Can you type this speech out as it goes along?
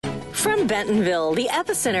From Bentonville, the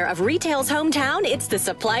epicenter of retail's hometown, it's the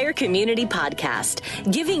Supplier Community Podcast,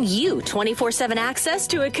 giving you 24/7 access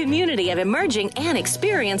to a community of emerging and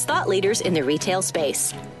experienced thought leaders in the retail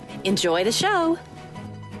space. Enjoy the show.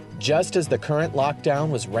 Just as the current lockdown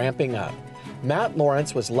was ramping up, Matt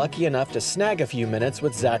Lawrence was lucky enough to snag a few minutes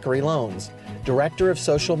with Zachary Loans, Director of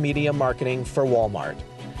Social Media Marketing for Walmart.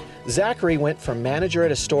 Zachary went from manager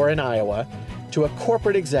at a store in Iowa to a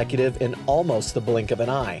corporate executive in almost the blink of an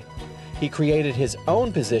eye. He created his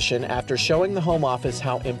own position after showing the home office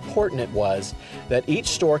how important it was that each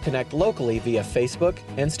store connect locally via Facebook,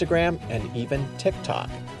 Instagram, and even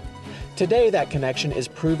TikTok. Today, that connection is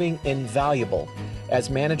proving invaluable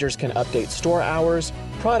as managers can update store hours,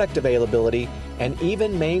 product availability, and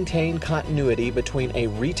even maintain continuity between a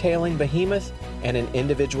retailing behemoth and an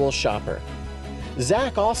individual shopper.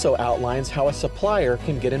 Zach also outlines how a supplier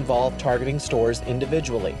can get involved targeting stores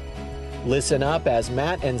individually. Listen up as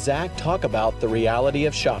Matt and Zach talk about the reality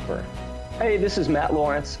of shopper. Hey, this is Matt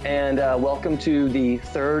Lawrence, and welcome to the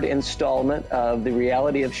third installment of the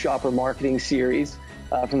Reality of Shopper Marketing series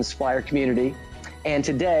from the supplier community. And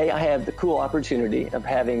today I have the cool opportunity of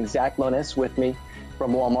having Zach Lones with me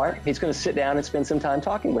from Walmart. He's going to sit down and spend some time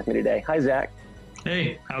talking with me today. Hi, Zach.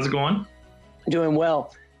 Hey, how's it going? Doing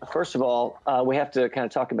well. First of all, we have to kind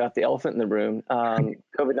of talk about the elephant in the room.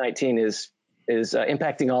 COVID-19 is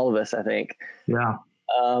impacting all of us, I think. Yeah.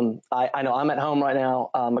 I know I'm at home right now.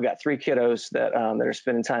 I've got three kiddos that are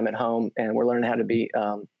spending time at home, and we're learning how to be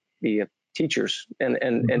teachers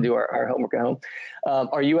and do our homework at home.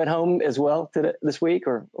 Are you at home as well this week,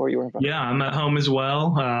 or are you working from home? Yeah, I'm at home as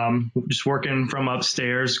well. Just working from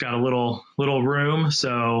upstairs. Got a little room,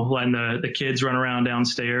 so letting the kids run around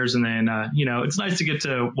downstairs, and then it's nice to get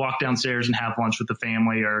to walk downstairs and have lunch with the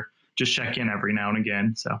family, or just check in every now and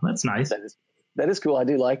again. So that's nice. That is cool. I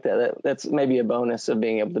do like that. That's maybe a bonus of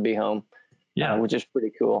being able to be home. Yeah, which is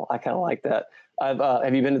pretty cool. I kind of like that.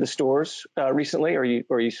 Have you been to the stores recently, or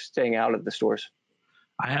are you staying out at the stores?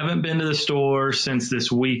 I haven't been to the store since this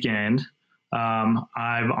weekend. I've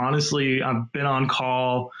been on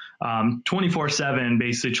call 24/7,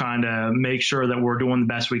 basically trying to make sure that we're doing the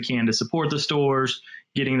best we can to support the stores,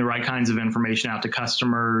 getting the right kinds of information out to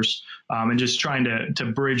customers, and just trying to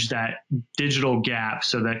bridge that digital gap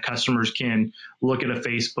so that customers can look at a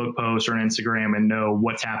Facebook post or an Instagram and know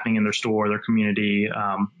what's happening in their store, their community,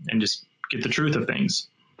 and just get the truth of things.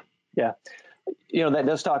 Yeah. That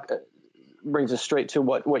does brings us straight to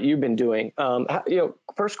what you've been doing.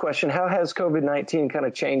 First question, how has COVID-19 kind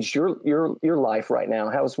of changed your life right now?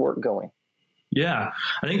 How's work going? Yeah,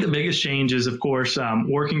 I think the biggest change is, of course,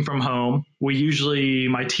 working from home.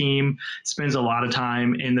 My team spends a lot of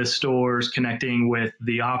time in the stores connecting with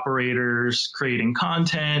the operators, creating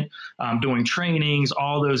content, doing trainings,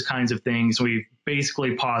 all those kinds of things. We've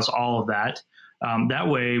basically paused all of that. That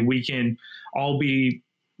way we can all be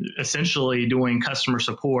essentially doing customer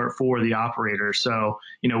support for the operator. So,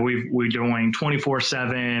 we're doing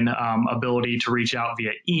 24/7 ability to reach out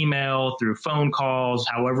via email, through phone calls,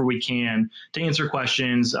 however we can to answer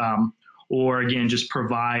questions, or again, just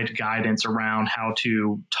provide guidance around how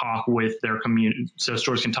to talk with their community, so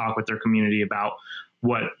stores can talk with their community about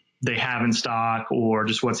what they have in stock or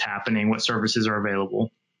just what's happening, what services are available.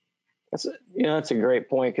 That's a great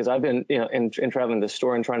point, because I've been, in traveling to the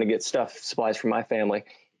store and trying to get supplies for my family.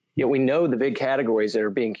 We know the big categories that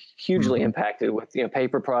are being hugely impacted with,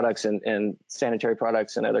 paper products and sanitary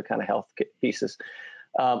products and other kind of health pieces.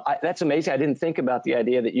 That's amazing. I didn't think about the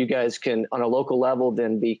idea that you guys can, on a local level,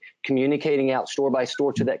 then be communicating out store by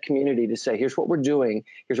store to that community to say, here's what we're doing.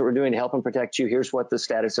 Here's what we're doing to help and protect you. Here's what the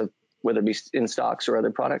status of whether it be in stocks or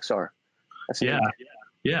other products are. That's amazing.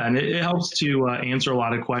 Yeah, and it helps to answer a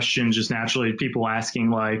lot of questions just naturally. People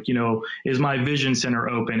asking like, is my vision center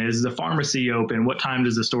open? Is the pharmacy open? What time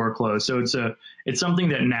does the store close? So it's something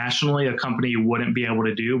that nationally a company wouldn't be able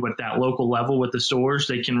to do, but at that local level with the stores,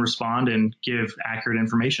 they can respond and give accurate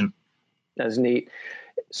information. That's neat.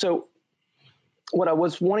 So what I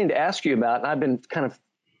was wanting to ask you about, and I've been kind of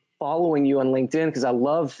following you on LinkedIn because I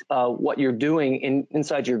love what you're doing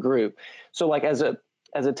inside your group. So like as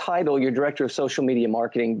a title, you're director of social media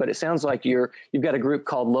marketing, but it sounds like you've got a group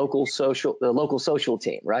called the local social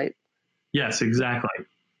team, right? Yes, exactly.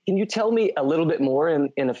 Can you tell me a little bit more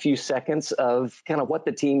in a few seconds of kind of what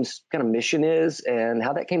the team's kind of mission is and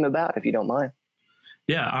how that came about, if you don't mind?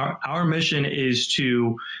 Yeah, our mission is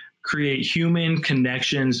to create human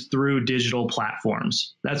connections through digital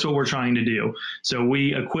platforms. That's what we're trying to do. So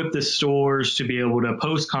we equip the stores to be able to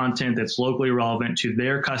post content that's locally relevant to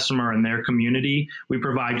their customer and their community. We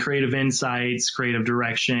provide creative insights, creative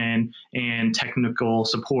direction, and technical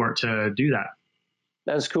support to do that.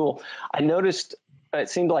 That's cool. I noticed it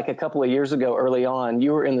seemed like a couple of years ago, early on,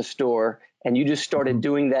 you were in the store and you just started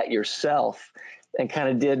doing that yourself and kind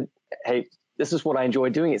of did, hey, this is what I enjoy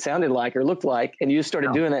doing. It sounded like or looked like, and you just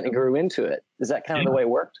started doing that and grew into it. Is that kind of the way it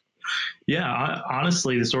worked? Yeah,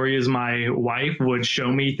 honestly, the story is my wife would show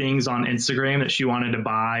me things on Instagram that she wanted to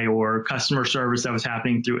buy or customer service that was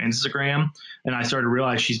happening through Instagram. And I started to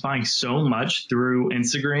realize she's buying so much through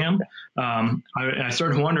Instagram. I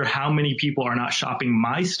started to wonder how many people are not shopping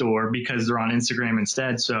my store because they're on Instagram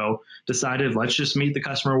instead. So decided, let's just meet the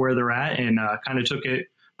customer where they're at, and kind of took it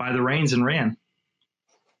by the reins and ran.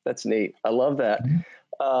 That's neat. I love that.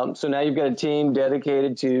 So now you've got a team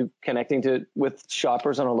dedicated to connecting with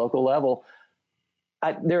shoppers on a local level.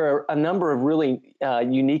 There are a number of really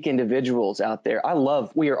unique individuals out there.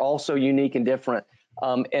 We are all so unique and different.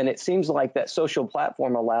 And it seems like that social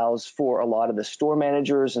platform allows for a lot of the store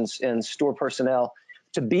managers and store personnel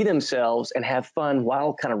to be themselves and have fun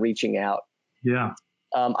while kind of reaching out. Yeah.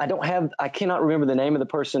 I cannot remember the name of the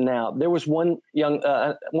person now. There was one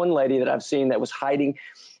lady that I've seen that was hiding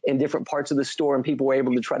in different parts of the store, and people were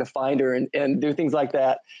able to try to find her and do things like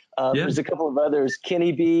that. There's a couple of others,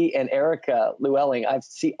 Kenny B and Erica Llewellyn, I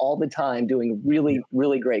see all the time doing really,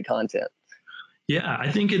 really great content. Yeah,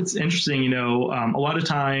 I think it's interesting. A lot of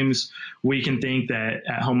times we can think that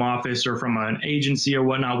at home office or from an agency or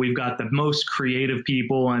whatnot, we've got the most creative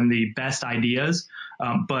people and the best ideas.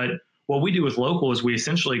 But what we do with local is we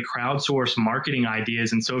essentially crowdsource marketing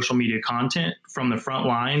ideas and social media content from the front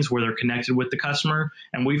lines where they're connected with the customer.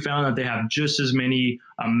 And we found that they have just as many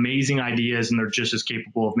amazing ideas and they're just as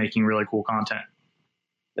capable of making really cool content.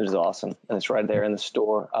 It is awesome. And it's right there in the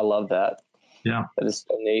store. I love that. Yeah. That is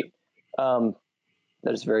so neat.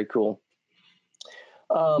 That is very cool.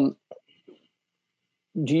 Do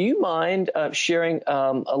you mind sharing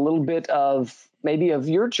a little bit of maybe of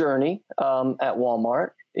your journey at Walmart?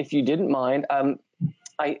 If you didn't mind,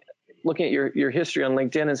 I looking at your history on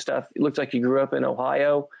LinkedIn and stuff, it looks like you grew up in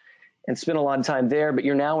Ohio and spent a lot of time there, but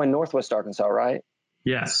you're now in Northwest Arkansas, right?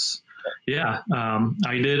 Yes. Yeah,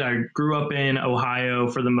 I did. I grew up in Ohio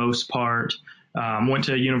for the most part, went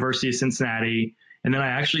to University of Cincinnati, and then I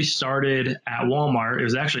actually started at Walmart. It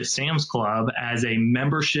was actually Sam's Club as a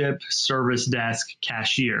membership service desk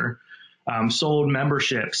cashier. Sold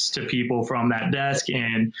memberships to people from that desk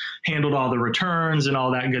and handled all the returns and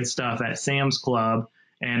all that good stuff at Sam's Club.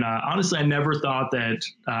 And honestly, I never thought that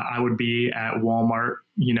I would be at Walmart.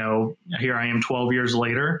 Here I am 12 years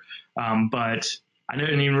later. But I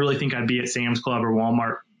didn't even really think I'd be at Sam's Club or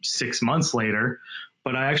Walmart 6 months later.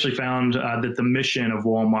 But I actually found that the mission of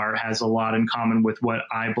Walmart has a lot in common with what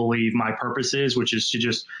I believe my purpose is, which is to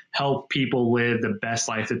just help people live the best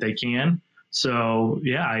life that they can. So,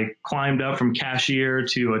 yeah, I climbed up from cashier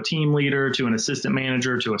to a team leader to an assistant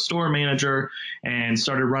manager to a store manager and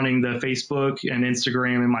started running the Facebook and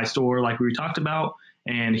Instagram in my store like we talked about.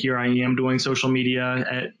 And here I am doing social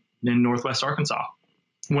media in Northwest Arkansas.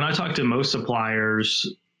 When I talk to most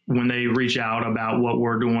suppliers, when they reach out about what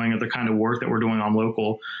we're doing or the kind of work that we're doing on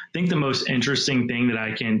local, I think the most interesting thing that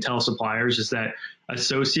I can tell suppliers is that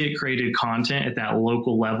associate created content at that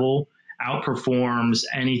local level outperforms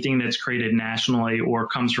anything that's created nationally or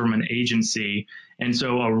comes from an agency. And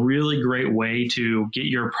so a really great way to get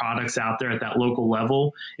your products out there at that local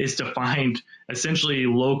level is to find essentially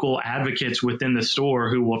local advocates within the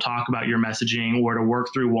store who will talk about your messaging, or to work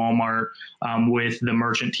through Walmart with the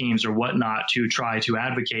merchant teams or whatnot to try to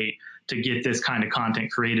advocate to get this kind of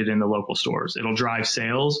content created in the local stores. It'll drive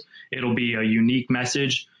sales. It'll be a unique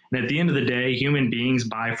message. And at the end of the day, human beings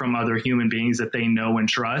buy from other human beings that they know and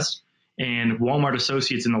trust. And Walmart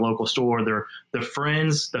associates in the local store, they're the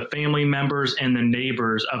friends, the family members, and the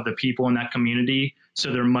neighbors of the people in that community.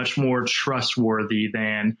 So they're much more trustworthy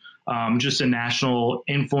than just a national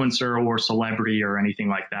influencer or celebrity or anything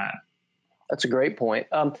like that. That's a great point.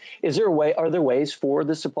 Are there ways for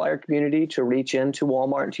the supplier community to reach into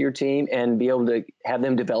Walmart and to your team and be able to have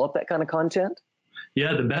them develop that kind of content?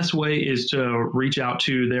 Yeah, the best way is to reach out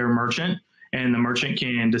to their merchant. And the merchant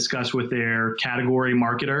can discuss with their category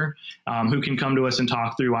marketer who can come to us and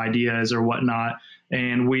talk through ideas or whatnot.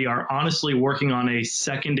 And we are honestly working on a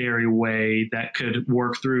secondary way that could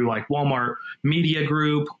work through like Walmart Media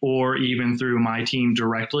Group or even through my team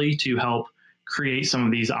directly to help create some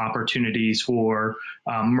of these opportunities for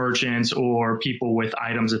merchants or people with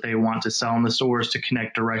items that they want to sell in the stores to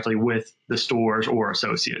connect directly with the stores or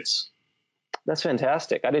associates. That's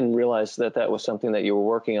fantastic. I didn't realize that was something that you were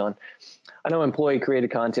working on. I know employee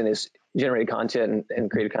created content is generated content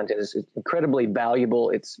and created content is incredibly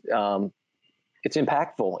valuable. It's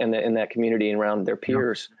impactful in that community and around their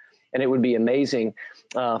peers. And it would be amazing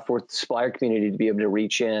for the supplier community to be able to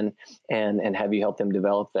reach in and have you help them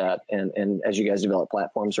develop that. And as you guys develop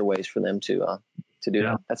platforms or ways for them to do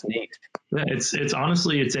that. That's neat. Yeah, it's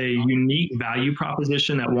honestly, it's a unique value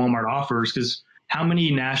proposition that Walmart offers, because how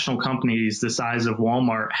many national companies the size of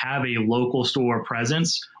Walmart have a local store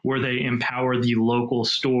presence where they empower the local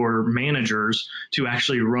store managers to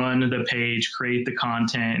actually run the page, create the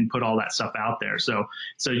content, and put all that stuff out there? So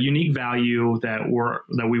it's a unique value that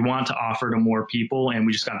we want to offer to more people, and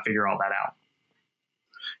we just got to figure all that out.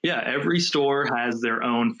 Yeah, every store has their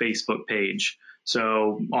own Facebook page.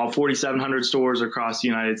 So all 4,700 stores across the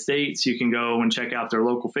United States, you can go and check out their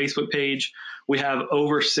local Facebook page. We have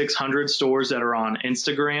over 600 stores that are on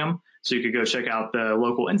Instagram. So you could go check out the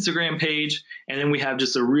local Instagram page. And then we have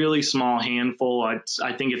just a really small handful.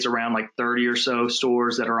 I think it's around like 30 or so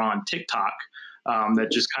stores that are on TikTok that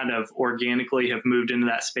just kind of organically have moved into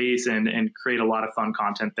that space and create a lot of fun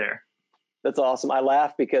content there. That's awesome. I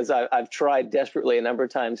laugh because I've tried desperately a number of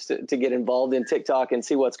times to get involved in TikTok and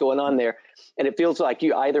see what's going on there. And it feels like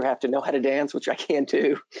you either have to know how to dance, which I can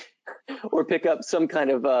too, or pick up some kind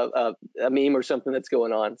of a meme or something that's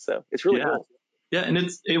going on. So it's really cool. Yeah, and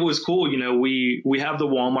it was cool. You know, we have the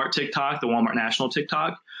Walmart TikTok, the Walmart National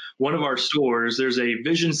TikTok. One of our stores, there's a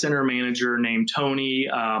vision center manager named Tony,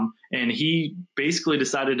 and he basically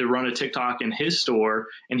decided to run a TikTok in his store,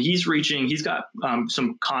 and he's got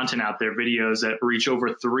some content out there, videos that reach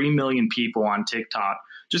over 3 million people on TikTok,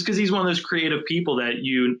 just because he's one of those creative people that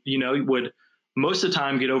you would most of the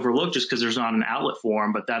time get overlooked just because there's not an outlet for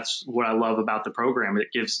him. But that's what I love about the program. It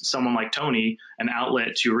gives someone like Tony an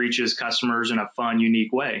outlet to reach his customers in a fun,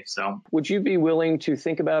 unique way. So would you be willing to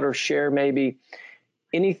think about or share maybe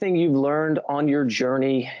anything you've learned on your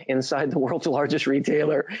journey inside the world's largest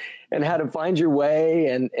retailer and how to find your way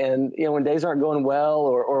and when days aren't going well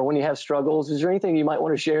or when you have struggles? Is there anything you might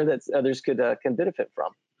want to share that others can benefit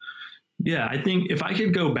from? Yeah, I think if I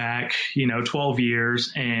could go back, 12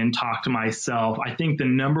 years and talk to myself, I think the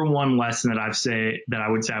number one lesson that I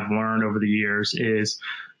would say I've learned over the years is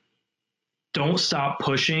don't stop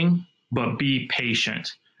pushing, but be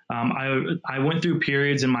patient. I went through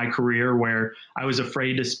periods in my career where I was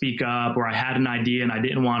afraid to speak up, or I had an idea and I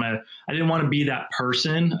didn't want to be that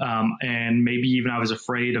person. And maybe even I was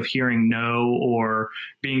afraid of hearing no, or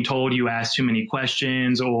being told you asked too many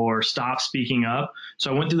questions, or stop speaking up.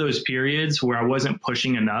 So I went through those periods where I wasn't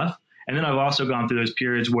pushing enough. And then I've also gone through those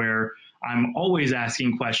periods where I'm always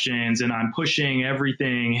asking questions and I'm pushing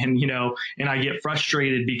everything, and I get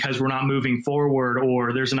frustrated because we're not moving forward,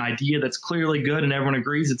 or there's an idea that's clearly good and everyone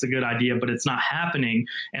agrees it's a good idea, but it's not happening,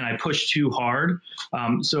 and I push too hard.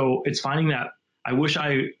 So it's finding that I wish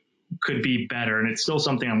I could be better, and it's still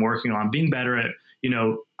something I'm working on, being better at,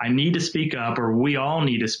 I need to speak up, or we all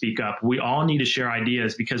need to speak up. We all need to share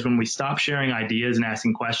ideas, because when we stop sharing ideas and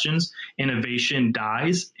asking questions, innovation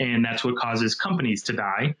dies, and that's what causes companies to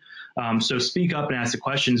die. So speak up and ask the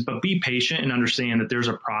questions, but be patient and understand that there's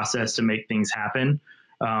a process to make things happen.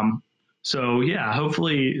 So yeah,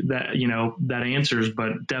 hopefully that answers,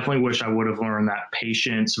 but definitely wish I would have learned that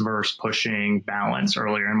patience versus pushing balance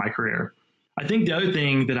earlier in my career. I think the other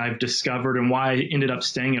thing that I've discovered and why I ended up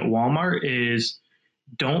staying at Walmart is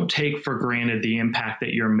don't take for granted the impact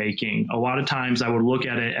that you're making. A lot of times I would look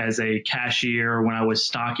at it as a cashier when I was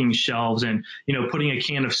stocking shelves and, putting a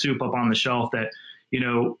can of soup up on the shelf that,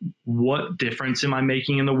 what difference am I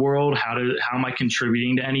making in the world? How am I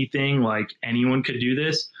contributing to anything? Like, anyone could do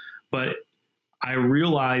this. But I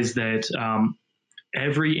realized that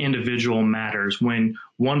every individual matters. When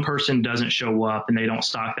one person doesn't show up and they don't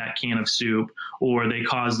stock that can of soup, or they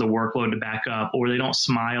cause the workload to back up, or they don't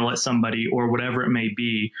smile at somebody, or whatever it may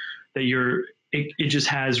be, that it just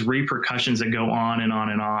has repercussions that go on and on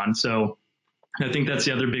and on. So I think that's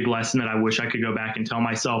the other big lesson that I wish I could go back and tell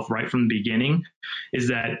myself right from the beginning, is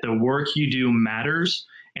that the work you do matters.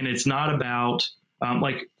 And it's not about,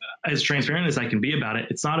 as transparent as I can be about it,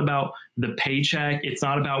 it's not about the paycheck. It's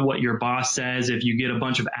not about what your boss says, if you get a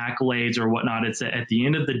bunch of accolades or whatnot. It's that at the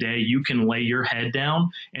end of the day, you can lay your head down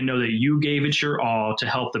and know that you gave it your all to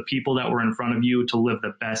help the people that were in front of you to live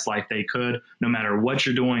the best life they could, no matter what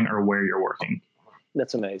you're doing or where you're working.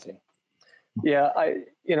 That's amazing. Yeah,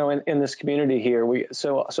 in this community here, we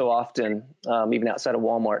so often, even outside of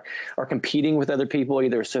Walmart, are competing with other people,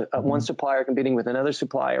 either one supplier competing with another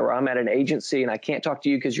supplier, or I'm at an agency and I can't talk to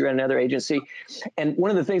you because you're at another agency. And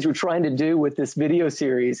one of the things we're trying to do with this video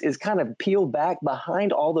series is kind of peel back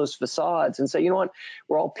behind all those facades and say, you know what,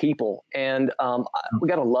 we're all people, and we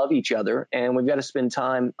got to love each other, and we've got to spend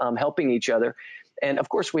time helping each other. And of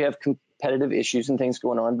course, we have competitive issues and things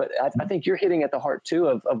going on, but I think you're hitting at the heart too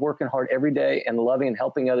of working hard every day and loving and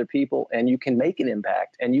helping other people, and you can make an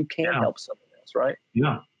impact and you can help someone else, right?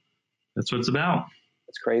 Yeah, that's what it's about.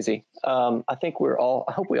 It's crazy. I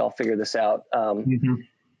hope we all figure this out.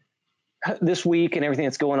 This week and everything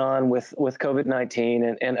that's going on with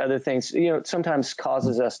COVID-19 and other things, it sometimes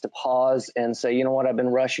causes us to pause and say, you know what, I've been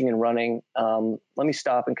rushing and running. Let me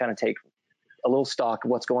stop and kind of take a little stock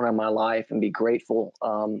of what's going on in my life and be grateful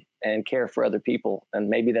and care for other people. And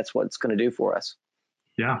maybe that's what it's going to do for us.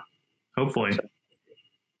 Yeah, hopefully. So,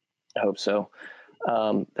 I hope so.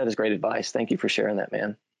 That is great advice. Thank you for sharing that,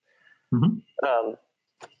 man.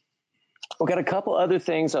 We've got a couple other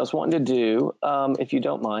things I was wanting to do. If you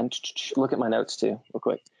don't mind, look at my notes too, real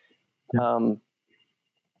quick. So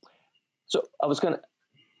I was going to,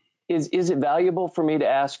 is it valuable for me to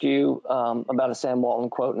ask you about a Sam Walton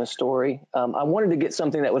quote in a story? I wanted to get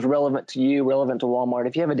something that was relevant to you, relevant to Walmart.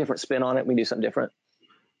 If you have a different spin on it, we can do something different.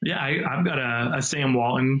 Yeah, I've got a Sam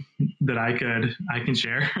Walton that I can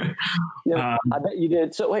share. Yeah, I bet you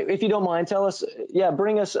did. So wait, if you don't mind, tell us,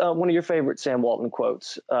 bring us one of your favorite Sam Walton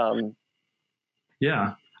quotes.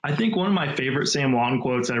 Yeah, I think one of my favorite Sam Walton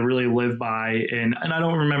quotes I really live by, and I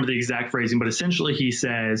don't remember the exact phrasing, but essentially he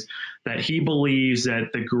says that he believes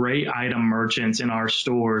that the great item merchants in our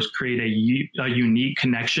stores create a unique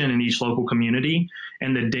connection in each local community.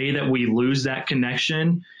 And the day that we lose that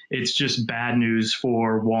connection, it's just bad news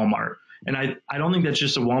for Walmart. And I don't think that's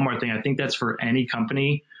just a Walmart thing. I think that's for any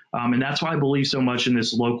company. And that's why I believe so much in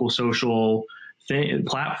this local social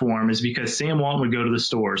platform, is because Sam Walton would go to the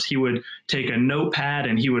stores. He would take a notepad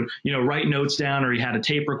and he would, write notes down, or he had a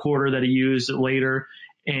tape recorder that he used later.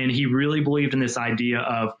 And he really believed in this idea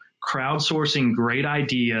of crowdsourcing great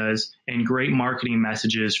ideas and great marketing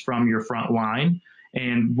messages from your front line.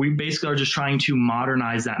 And we basically are just trying to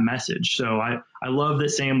modernize that message. So I love that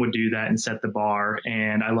Sam would do that and set the bar.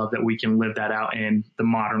 And I love that we can live that out in the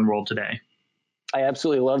modern world today. I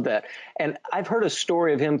absolutely love that. And I've heard a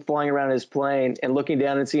story of him flying around his plane and looking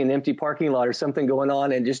down and seeing an empty parking lot or something going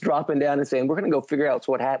on and just dropping down and saying, we're going to go figure out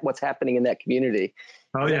what's happening in that community.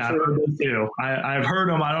 Oh, yeah, I've heard those too. I've heard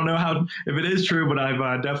them. I don't know if it is true, but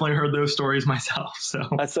I've definitely heard those stories myself. So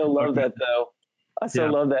I so love that, though. I so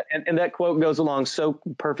love that. And that quote goes along so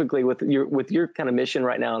perfectly with your kind of mission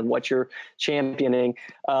right now and what you're championing.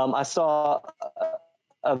 I saw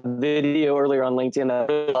a video earlier on LinkedIn.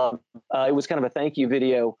 It was kind of a thank you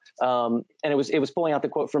video. And it was pulling out the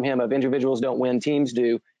quote from him of individuals don't win, teams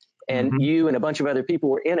do. And you and a bunch of other people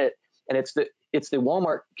were in it. And it's the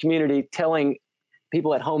Walmart community telling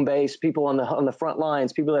people at home base, people on the front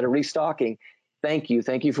lines, people that are restocking, thank you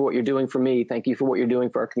for what you're doing for me. Thank you for what you're doing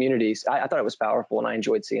for our communities. I thought it was powerful and I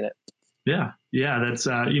enjoyed seeing it. Yeah. That's,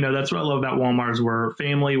 that's what I love about Walmart is we're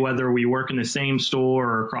family, whether we work in the same store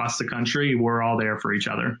or across the country, we're all there for each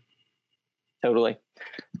other. Totally.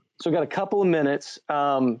 So we've got a couple of minutes.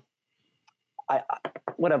 What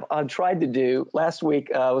I've tried to do last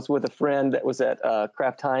week, I was with a friend that was at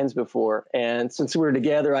Kraft Heinz before. And since we were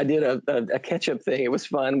together, I did a catch-up thing. It was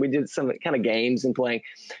fun. We did some kind of games and playing.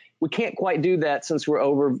 We can't quite do that since we're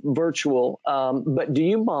over virtual. But do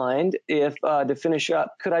you mind if, to finish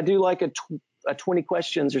up, could I do like a 20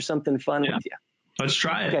 questions or something fun with you? Let's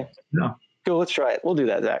try it. Okay. Yeah. Cool. Let's try it. We'll do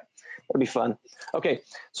that, Zach. That'll be fun. Okay.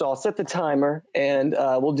 So I'll set the timer and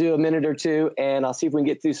we'll do a minute or two and I'll see if we can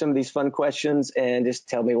get through some of these fun questions and just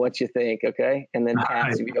tell me what you think. Okay. And then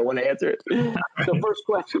pass if you don't want to answer it. So first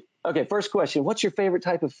question. Okay. First question. What's your favorite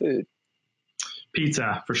type of food?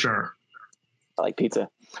 Pizza, for sure. I like pizza.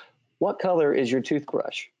 What color is your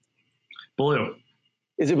toothbrush? Blue.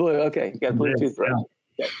 Is it blue? Okay. You got a blue toothbrush.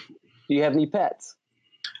 Yeah. Okay. Do you have any pets?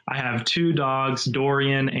 I have 2 dogs,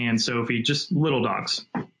 Dorian and Sophie, just little dogs.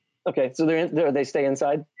 Okay. So they stay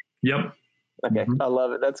inside? Yep. Okay. I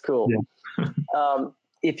love it. That's cool. Yeah.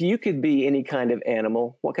 If you could be any kind of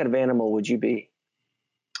animal, what kind of animal would you be?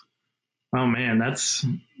 Oh man, that's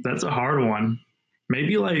a hard one.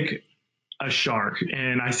 Maybe like a shark.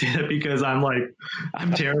 And I say that because I'm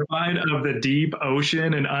terrified of the deep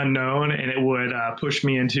ocean and unknown, and it would push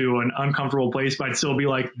me into an uncomfortable place, but I'd still be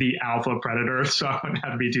like the alpha predator. So I wouldn't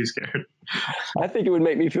have to be too scared. I think it would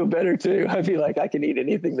make me feel better too. I'd be like, I can eat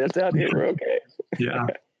anything that's out here. We're okay. Yeah.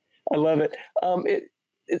 I love it.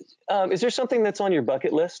 Is there something that's on your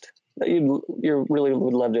bucket list that you really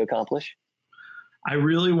would love to accomplish? I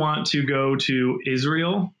really want to go to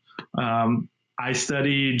Israel. I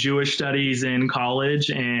study Jewish studies in college,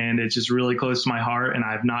 and it's just really close to my heart, and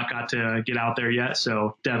I've not got to get out there yet,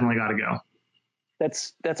 so definitely got to go.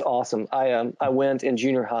 That's awesome. I went in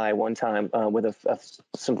junior high one time with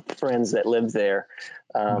some friends that lived there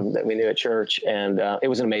that we knew at church, and it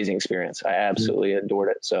was an amazing experience. I absolutely adored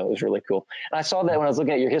it. So it was really cool. And I saw that when I was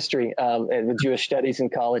looking at your history with Jewish studies in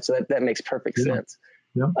college. So that makes perfect sense.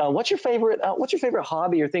 Yeah. What's your favorite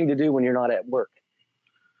hobby or thing to do when you're not at work?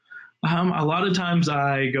 A lot of times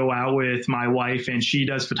I go out with my wife, and she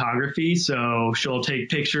does photography. So she'll take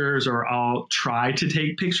pictures, or I'll try to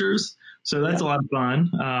take pictures. So that's a lot of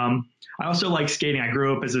fun. I also like skating. I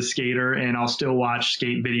grew up as a skater, and I'll still watch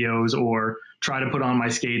skate videos or try to put on my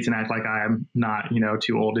skates and act like I'm not,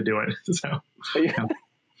 too old to do it. So yeah.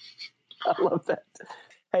 I love that.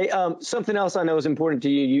 Hey, something else I know is important to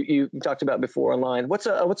you. You talked about before online. What's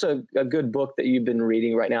a good book that you've been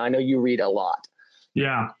reading right now? I know you read a lot.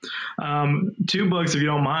 Yeah. 2 books, if you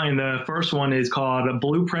don't mind. The first one is called A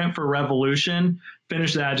Blueprint for Revolution.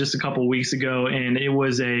 Finished that just a couple weeks ago, and it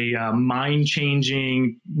was a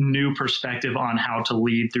mind-changing new perspective on how to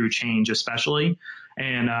lead through change, especially.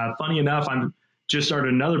 And funny enough, I'm just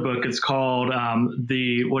started another book. It's called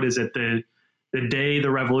The Day the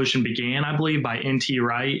Revolution Began, I believe, by N.T.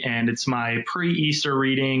 Wright. And it's my pre-Easter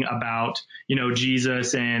reading about,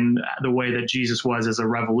 Jesus and the way that Jesus was as a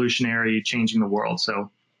revolutionary changing the world. So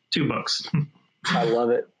 2 books. I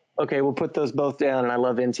love it. Okay, we'll put those both down. And I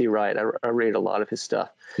love N.T. Wright. I read a lot of his stuff.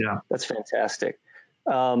 Yeah. That's fantastic.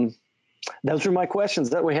 Those were my questions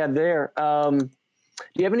that we had there. Do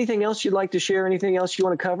you have anything else you'd like to share? Anything else you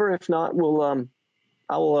want to cover? If not,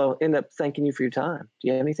 I will end up thanking you for your time. Do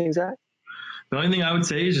you have anything, Zach? The only thing I would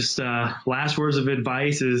say is just last words of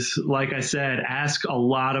advice is, like I said, ask a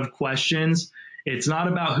lot of questions. It's not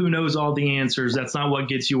about who knows all the answers. That's not what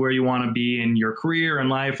gets you where you want to be in your career and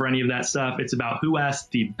life or any of that stuff. It's about who asks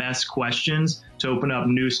the best questions to open up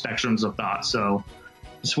new spectrums of thought. So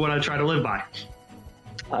it's what I try to live by.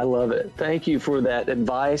 I love it. Thank you for that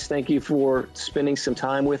advice. Thank you for spending some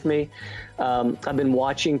time with me. I've been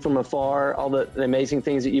watching from afar all the amazing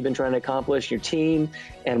things that you've been trying to accomplish, your team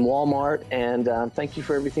and Walmart. And thank you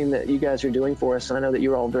for everything that you guys are doing for us. And I know that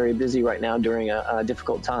you're all very busy right now during a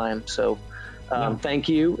difficult time. So thank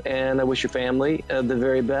you. And I wish your family the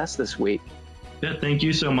very best this week. Yeah, thank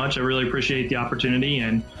you so much. I really appreciate the opportunity,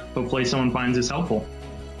 and hopefully someone finds this helpful.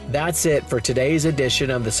 That's it for today's edition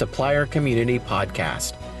of the Supplier Community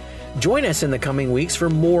Podcast. Join us in the coming weeks for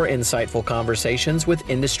more insightful conversations with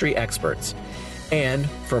industry experts. And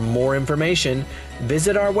for more information,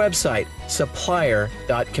 visit our website,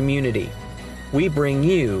 supplier.community. We bring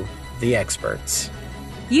you the experts.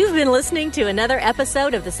 You've been listening to another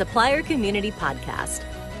episode of the Supplier Community Podcast.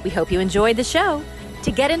 We hope you enjoyed the show.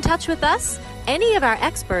 To get in touch with us, any of our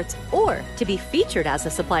experts, or to be featured as a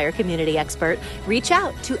Supplier Community expert, reach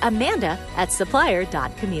out to Amanda at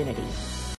supplier.community.